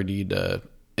 330 to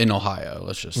in Ohio,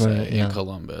 let's just say, Right, yeah. in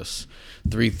Columbus.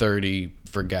 330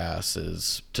 for gas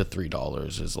is to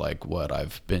 $3 is like what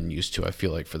I've been used to. I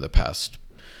feel like for the past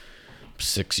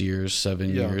 6 years,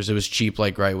 7 Yeah. years. It was cheap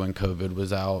like right when COVID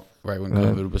was out, right when Right.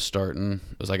 COVID was starting.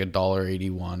 It was like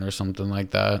 $1.81 or something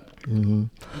like that. Mm-hmm.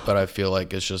 But I feel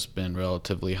like it's just been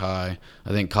relatively high. I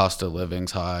think cost of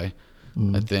living's high.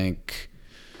 I think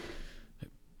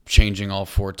changing all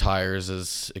 4 tires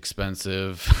is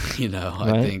expensive.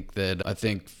 Right. I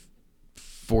think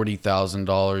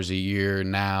 $40,000 a year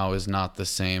now is not the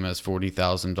same as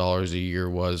 $40,000 a year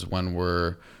was when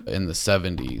we're in the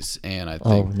 70s. And I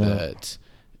think that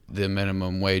the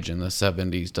minimum wage in the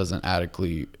 70s doesn't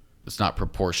adequately, it's not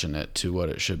proportionate to what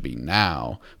it should be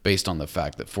now, based on the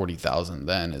fact that 40,000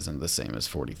 then isn't the same as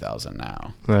 40,000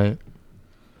 now. Right.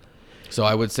 So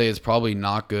I would say it's probably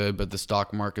not good, but the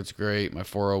stock market's great. My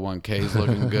 401k is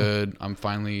looking good. I'm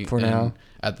finally now.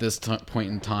 At this point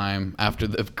in time, after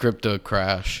the crypto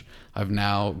crash, I've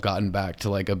now gotten back to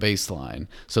like a baseline.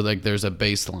 So like there's a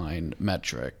baseline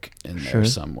metric in there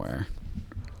somewhere.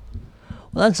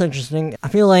 Well, that's interesting. I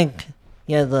feel like,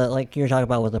 like you're talking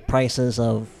about with the prices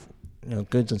of,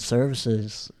 goods and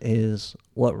services is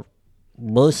what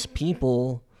most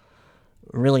people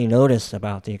really notice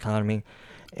about the economy.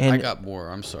 And I got more.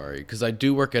 I'm sorry, because I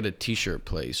do work at a t-shirt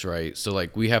place, right? So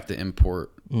like we have to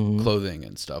import clothing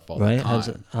and stuff all the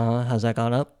time. Has that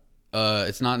gone up?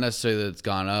 It's not necessarily that it's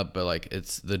gone up, but like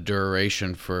it's the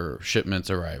duration for shipments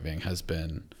arriving has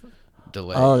been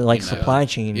delayed. Oh, like supply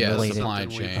chain related. Supply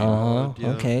chain.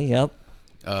 Okay. Yep.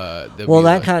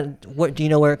 What do you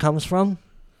know where it comes from?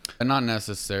 Not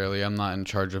necessarily. I'm not in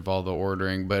charge of all the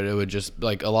ordering, but it would just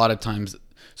like a lot of times.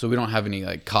 So we don't have any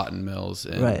like cotton mills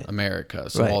in America.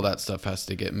 So all that stuff has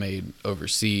to get made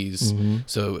overseas.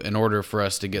 So in order for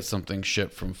us to get something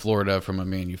shipped from Florida from a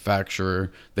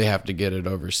manufacturer, they have to get it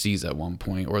overseas at one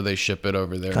point, or they ship it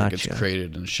over there and it gets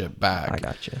created and shipped back. I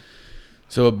gotcha.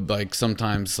 So like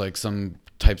sometimes like some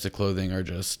types of clothing are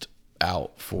just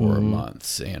out for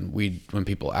months. And when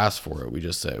people ask for it, we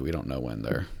just say we don't know when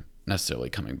they're necessarily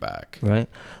coming back. Right.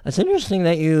 It's interesting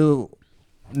that you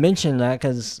mention that,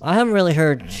 because I haven't really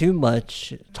heard too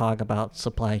much talk about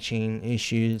supply chain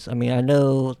issues. I mean, I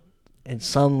know in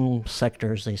some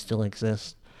sectors they still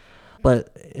exist,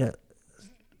 but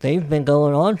they've been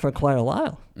going on for quite a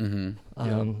while.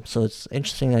 So it's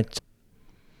interesting that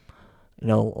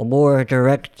a more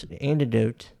direct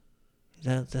antidote.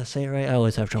 Did I say it right? I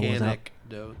always have trouble with that.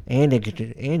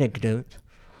 Anecdote.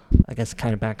 I guess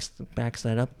kind of backs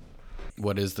that up.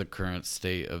 What is the current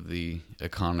state of the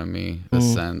economy?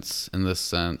 In this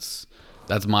sense,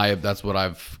 that's what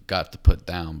I've got to put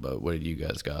down. But what did you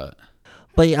guys got?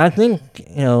 But I think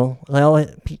I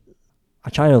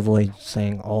try to avoid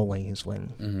saying always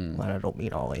when I don't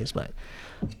mean always, but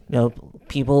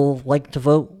people like to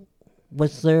vote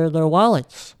with their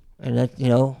wallets, and that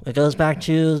it goes back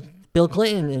to Bill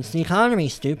Clinton. It's the economy,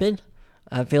 stupid.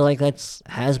 I feel like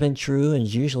has been true and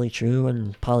is usually true,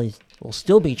 and probably will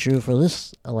still be true for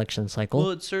this election cycle.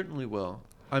 Well, it certainly will.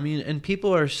 I mean, and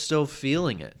people are still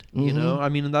feeling it, I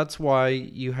mean, that's why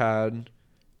you had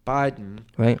Biden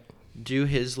do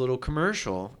his little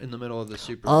commercial in the middle of the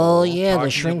Super Bowl. Oh, yeah, the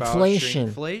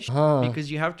shrinkflation. Because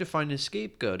you have to find a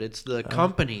scapegoat. It's the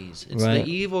companies. It's the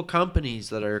evil companies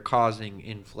that are causing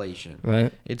inflation.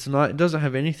 Right. It doesn't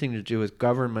have anything to do with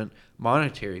government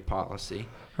monetary policy.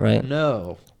 Right.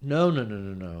 No.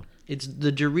 It's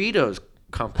the Doritos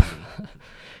company.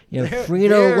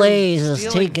 Frito-Lay's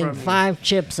is taking 5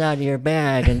 chips out of your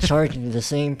bag and charging you the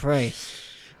same price.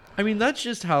 I mean, that's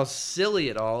just how silly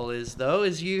it all is, though,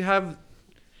 is you have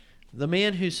the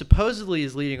man who supposedly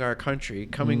is leading our country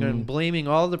coming and blaming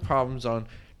all the problems on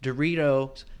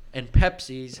Doritos and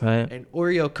Pepsis and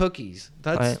Oreo cookies.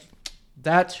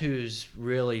 That's who's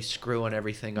really screwing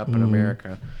everything up in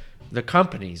America. The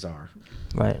companies are.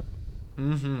 Right.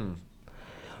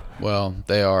 Well,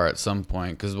 they are at some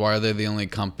point, because why are they the only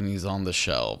companies on the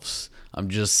shelves? I'm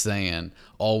just saying,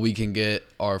 all we can get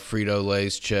are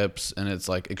Frito-Lay's chips, and it's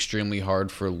like extremely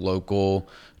hard for local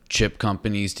chip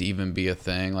companies to even be a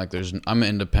thing. Like I'm an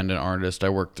independent artist. I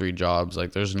work 3 jobs.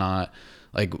 Like there's not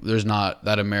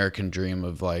that American dream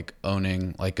of like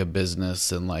owning like a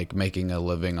business and like making a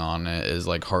living on it is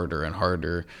like harder and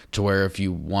harder, to where if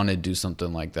you want to do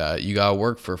something like that, you got to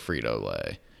work for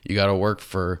Frito-Lay. You got to work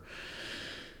for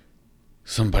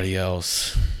somebody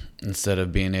else instead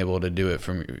of being able to do it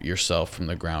from yourself from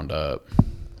the ground up.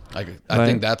 I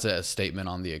think that's a statement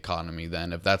on the economy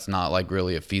then, if that's not like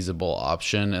really a feasible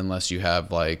option unless you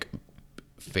have like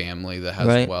family that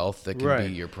has wealth that can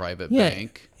be your private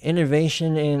bank.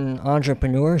 Innovation and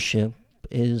entrepreneurship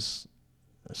is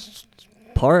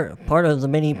part of the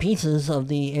many pieces of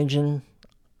the engine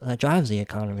that drives the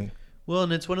economy. Well,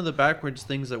 and it's one of the backwards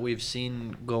things that we've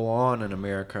seen go on in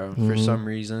America for some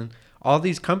reason. All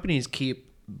these companies keep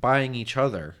buying each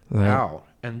other out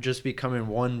and just becoming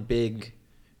one big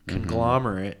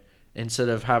conglomerate instead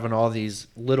of having all these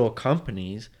little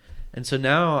companies. And so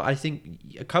now I think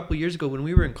a couple years ago when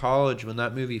we were in college, when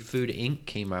that movie Food Inc.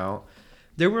 came out,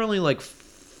 there were only like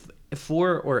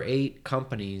 4 or 8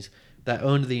 companies that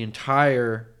owned the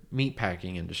entire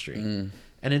meatpacking industry.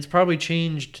 And it's probably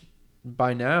changed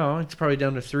by now. It's probably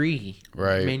down to 3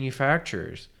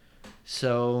 manufacturers.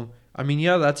 So, I mean,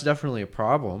 yeah, that's definitely a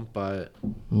problem, but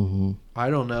I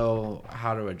don't know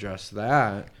how to address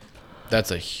that. That's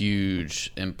a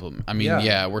huge implement. I mean,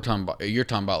 yeah, you're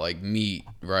talking about like meat,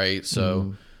 right?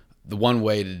 So the one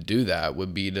way to do that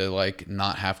would be to like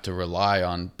not have to rely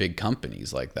on big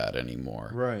companies like that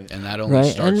anymore. Right. And that only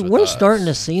starts and with we're us. starting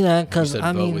to see that because said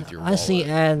I vote mean with your I see wallet.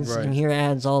 ads Right. and hear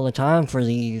ads all the time for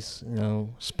these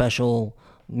special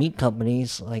meat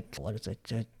companies like what is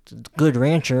it? Good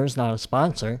Ranchers, not a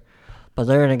sponsor, but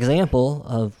they're an example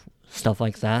of stuff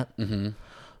like that.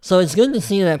 So it's good to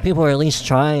see that people are at least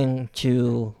trying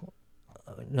to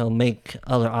make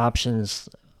other options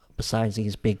besides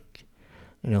these big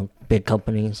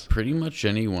companies. Pretty much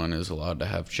anyone is allowed to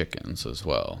have chickens as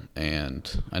well.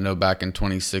 And I know back in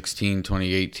 2016,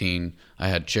 2018, I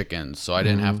had chickens, so I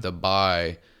didn't have to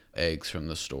buy eggs from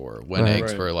the store when Right.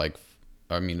 eggs were like,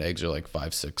 eggs are like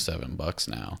 $5, $6, $7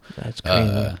 now. That's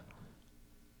crazy.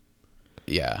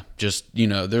 Yeah, just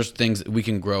there's things we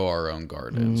can grow our own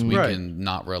gardens. We Right. can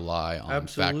not rely on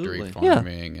factory Absolutely.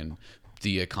 farming and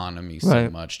the economy so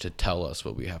Right. much to tell us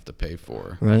what we have to pay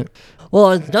for. Right.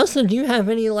 Well, Dustin, do you have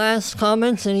any last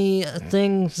comments? Any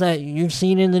things that you've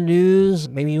seen in the news?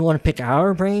 Maybe you want to pick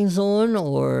our brains on,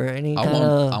 or any I kind want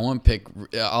of. to pick.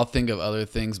 I'll think of other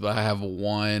things, but I have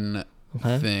one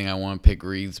Okay. thing I want to pick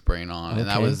Reed's brain on, and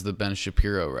that Okay. was the Ben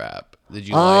Shapiro rap. Did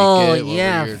you Oh like it? What were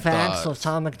yeah, your Facts thoughts? of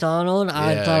Tom McDonald.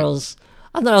 I Yeah. thought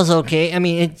it was okay. I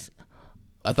mean,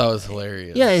 I thought it was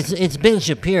hilarious. it's Ben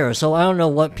Shapiro, so I don't know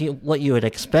what you would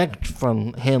expect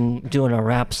from him doing a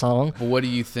rap song. But what do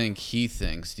you think he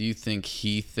thinks? Do you think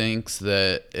he thinks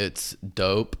that it's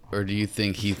dope, or do you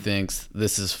think he thinks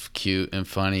this is cute and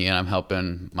funny, and I'm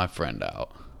helping my friend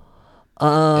out,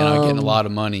 and I'm getting a lot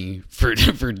of money for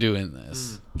doing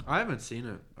this? I haven't seen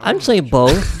it. I'd say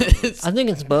both. I think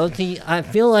it's both. I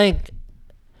feel like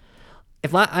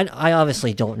if I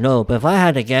obviously don't know, but if I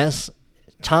had to guess,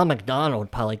 Tom McDonald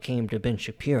probably came to Ben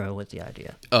Shapiro with the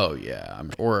idea. Oh yeah,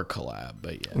 or a collab,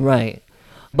 but yeah. Right.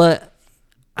 But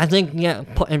I think, yeah,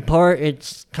 in part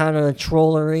it's kind of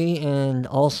trollery, and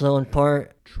also in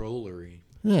part, Trollery.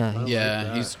 yeah.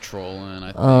 Yeah, he's trolling,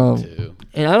 I think, too.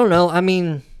 And I don't know, I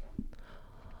mean,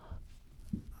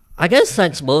 I guess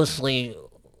that's mostly,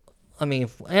 I mean,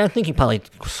 I think he probably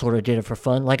sort of did it for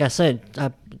fun. Like I said,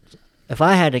 if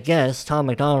I had to guess, Tom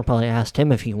McDonald probably asked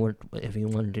him if he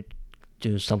wanted to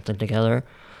do something together.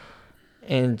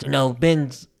 And,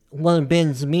 one of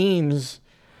Ben's memes,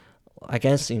 I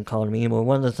guess you can call it a meme, or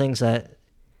one of the things that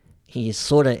he's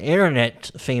sort of internet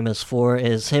famous for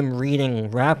is him reading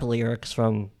rap lyrics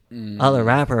from other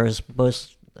rappers,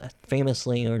 most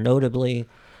famously or notably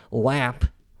WAP.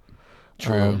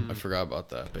 True. I forgot about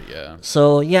that, but yeah.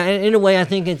 So, yeah, in a way, I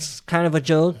think it's kind of a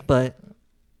joke, but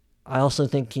I also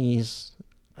think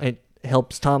it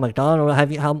helps Tom McDonald.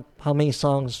 How many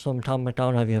songs from Tom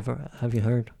McDonald have you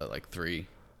heard? Like 3.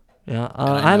 Yeah, And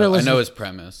I haven't I listened. know his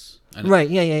premise. Right,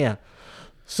 yeah.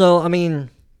 So, I mean,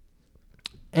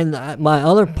 and my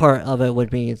other part of it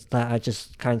would be is that I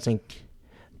just kind of think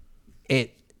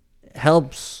it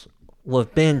helps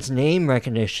with Ben's name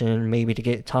recognition, maybe to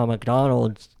get Tom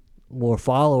McDonald more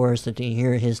followers to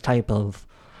hear his type of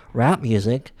rap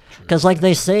music. Because like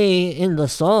they say in the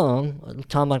song,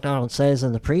 Tom McDonald says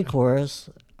in the pre-chorus,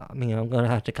 I mean, I'm going to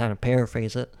have to kind of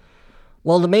paraphrase it.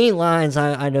 Well, the main lines,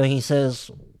 I know he says,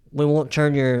 we won't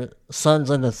turn your sons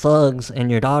into thugs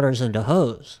and your daughters into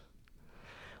hoes.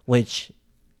 Which,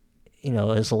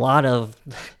 is a lot of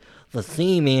the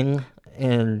theming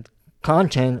and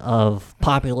content of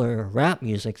popular rap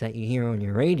music that you hear on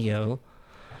your radio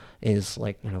is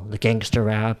like, the gangster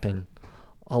rap and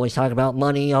always talk about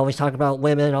money, always talk about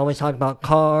women, always talk about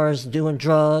cars, doing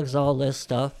drugs, all this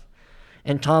stuff.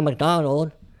 And Tom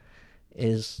McDonald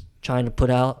is trying to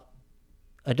put out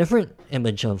a different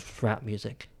image of rap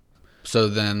music. So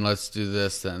then let's do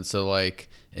this then. So like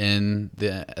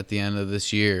at the end of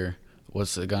this year,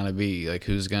 what's it gonna be? Like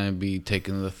who's gonna be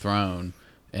taking the throne?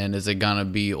 And is it gonna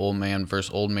be old man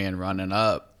versus old man running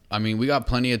up? I mean, we got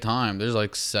plenty of time. There's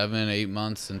like 7-8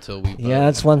 months until we vote. Yeah,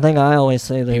 that's one thing I always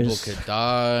say. People could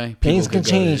die. Things People can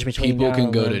change between People now can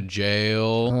and go then. to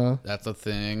jail. That's a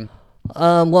thing.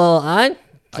 Well, I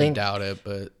think doubt it,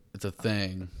 but it's a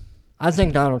thing. I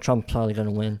think Donald Trump's probably going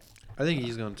to win. I think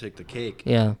he's going to take the cake.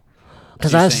 Yeah.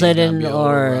 Because So you're I saying said he's gonna in be able to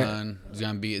our... run?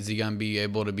 Is he gonna be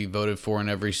able to be voted for in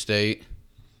every state?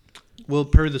 Well,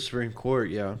 per the Supreme Court,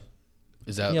 yeah.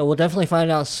 Is that Yeah, we'll definitely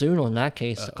find out soon on that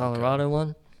case, the Colorado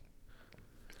one.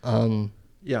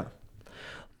 Yeah.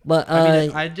 But I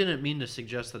mean, I didn't mean to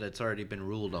suggest that it's already been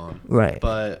ruled on. Right.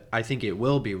 But I think it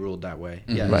will be ruled that way.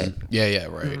 Yes. Right. Yeah,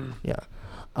 right.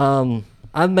 yeah.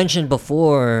 I've mentioned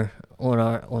before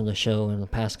on the show in the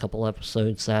past couple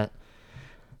episodes that,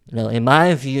 in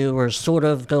my view, we're sort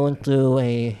of going through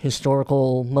a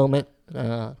historical moment,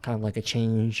 kind of like a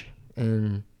change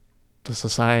in the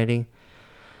society.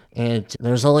 And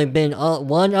there's only been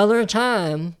one other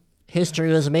time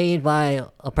history was made by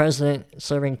a president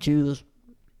serving two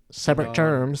separate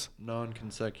terms.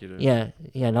 Non-consecutive. Yeah,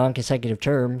 non-consecutive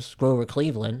terms, Grover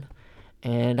Cleveland.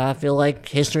 And I feel like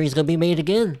history's going to be made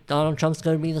again. Donald Trump's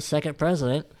going to be the second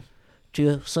president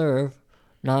to serve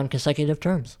non-consecutive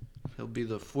terms. He'll be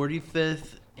the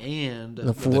 45th and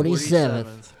the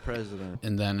 47th president.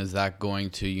 And then is that going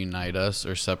to unite us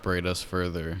or separate us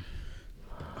further?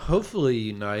 Hopefully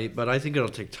unite, but I think it'll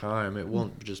take time. It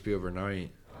won't just be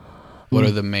overnight. What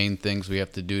are the main things we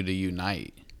have to do to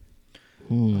unite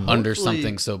under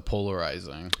something so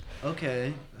polarizing?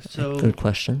 Okay, so good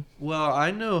question. Well, I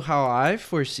know how I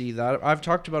foresee that. I've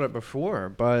talked about it before,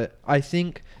 but I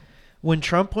think when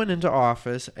Trump went into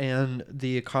office and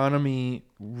the economy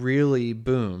really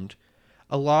boomed,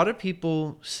 a lot of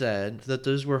people said that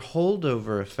those were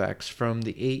holdover effects from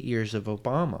the 8 years of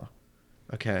Obama.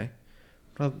 Okay,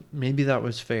 well, maybe that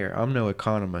was fair. I'm no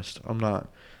economist. I'm not.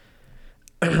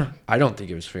 I don't think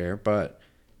it was fair, but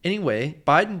anyway,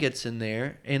 Biden gets in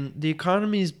there, and the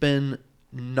economy's been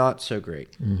not so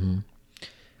great. Mm-hmm.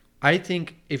 I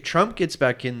think if Trump gets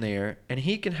back in there, and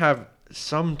he can have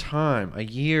some time, a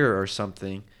year or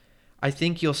something, I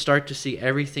think you'll start to see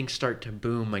everything start to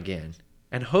boom again.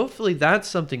 And hopefully that's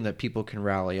something that people can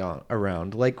rally on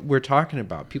around. Like we're talking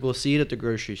about. People see it at the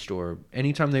grocery store.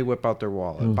 Anytime they whip out their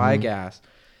wallet, buy gas.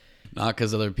 Not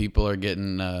because other people are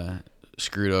getting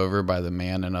screwed over by the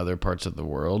man in other parts of the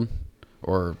world,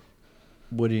 or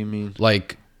what do you mean?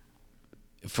 Like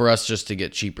for us just to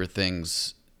get cheaper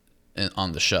things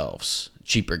on the shelves,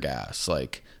 cheaper gas,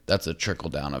 like that's a trickle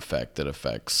down effect that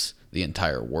affects the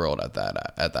entire world at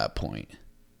that point.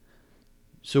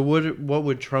 So what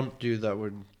would Trump do that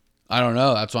would? I don't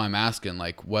know. That's why I'm asking,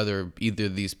 like, whether either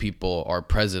of these people are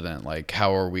president, like,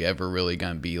 how are we ever really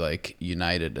going to be, like,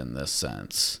 united in this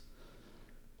sense?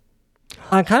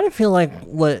 I kind of feel like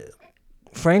what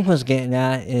Frank was getting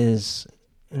at is,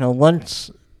 once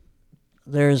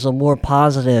there's a more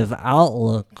positive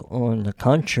outlook on the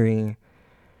country,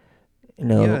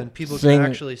 Yeah, and people can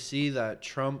actually see that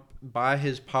Trump, by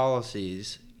his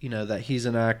policies, that he's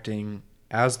enacting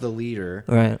as the leader,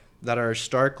 right, that are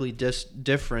starkly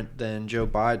different than Joe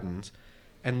Biden's.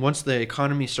 And once the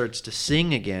economy starts to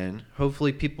sing again,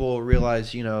 hopefully people will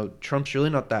realize, Trump's really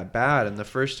not that bad. And the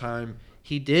first time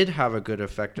he did have a good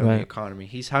effect on the economy.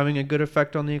 He's having a good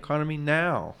effect on the economy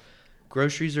now.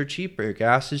 Groceries are cheaper.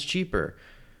 Gas is cheaper.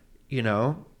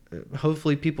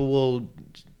 Hopefully people will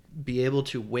be able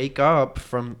to wake up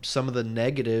from some of the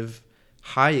negative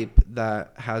hype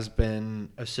that has been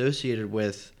associated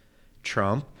with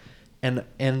Trump, and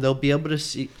they'll be able to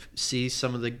see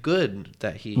some of the good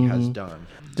that he has done.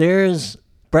 There's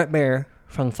Brett Baer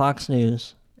from Fox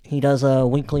News. He does a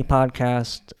weekly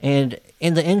podcast, and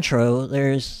in the intro,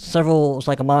 there's it's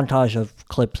like a montage of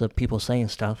clips of people saying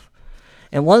stuff.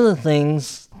 And one of the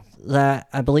things that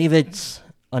I believe it's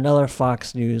another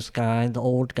Fox News guy, the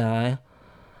old guy,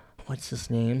 what's his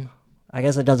name? I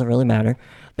guess it doesn't really matter.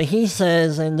 But he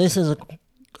says, and this is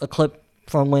a clip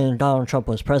from when Donald Trump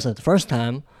was president the first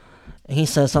time, he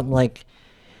says something like,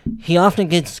 he often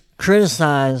gets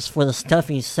criticized for the stuff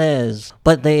he says,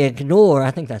 but they ignore,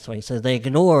 I think that's what he says, they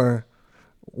ignore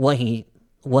what he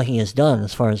has done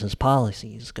as far as his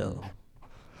policies go.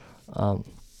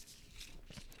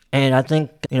 And I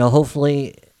think,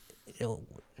 hopefully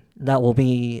that will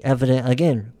be evident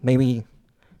again. Maybe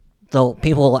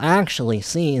people will actually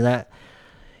see that,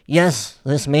 yes,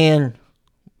 this man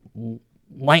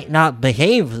might not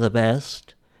behave the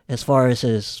best as far as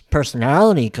his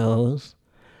personality goes,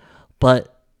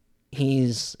 but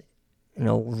he's,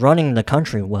 running the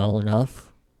country well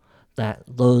enough that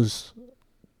those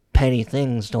petty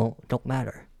things don't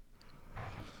matter.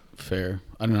 Fair.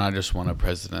 I just want a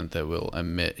president that will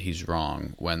admit he's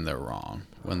wrong when they're wrong.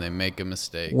 When they make a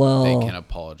mistake, they can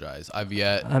apologize. I've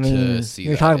yet to see that.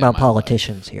 You're talking about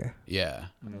politicians here. Yeah.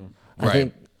 I Right.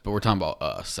 think, but we're talking about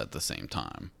us at the same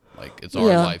time. Like, it's our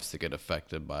lives to get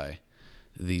affected by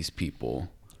these people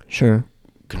sure,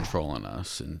 controlling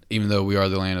us. And even though we are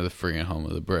the land of the free and home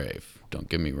of the brave, don't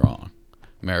get me wrong.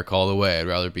 America all the way. I'd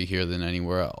rather be here than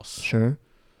anywhere else. sure.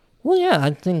 Well, yeah, I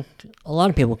think a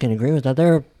lot of people can agree with that.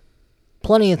 There are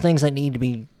plenty of things that need to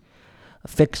be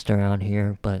fixed around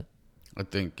here, but I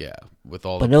think, yeah, with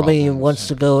all but the nobody problems. wants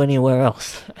to go anywhere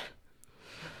else.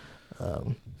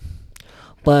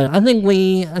 But I think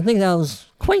that was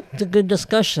quite a good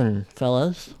discussion,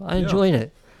 fellas. I enjoyed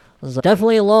it. It was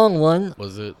definitely a long one.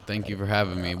 Was it? Thank you for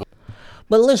having me.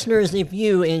 But listeners, if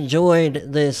you enjoyed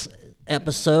this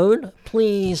episode,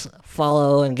 please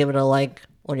follow and give it a like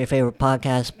on your favorite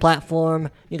podcast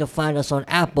platform. You can find us on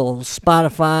Apple,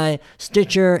 Spotify,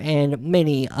 Stitcher, and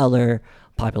many other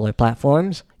popular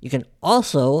platforms. You can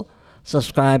also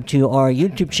subscribe to our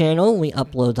YouTube channel. We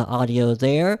upload the audio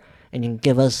there, and you can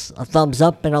give us a thumbs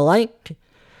up and a like.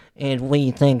 And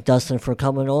we thank Dustin for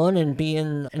coming on and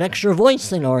being an extra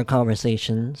voice in our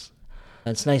conversations.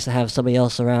 It's nice to have somebody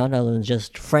else around other than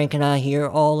just Frank and I here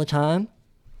all the time.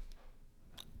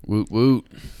 Woot woot.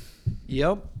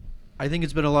 Yep. I think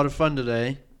it's been a lot of fun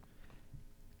today.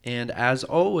 And as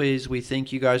always, we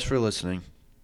thank you guys for listening.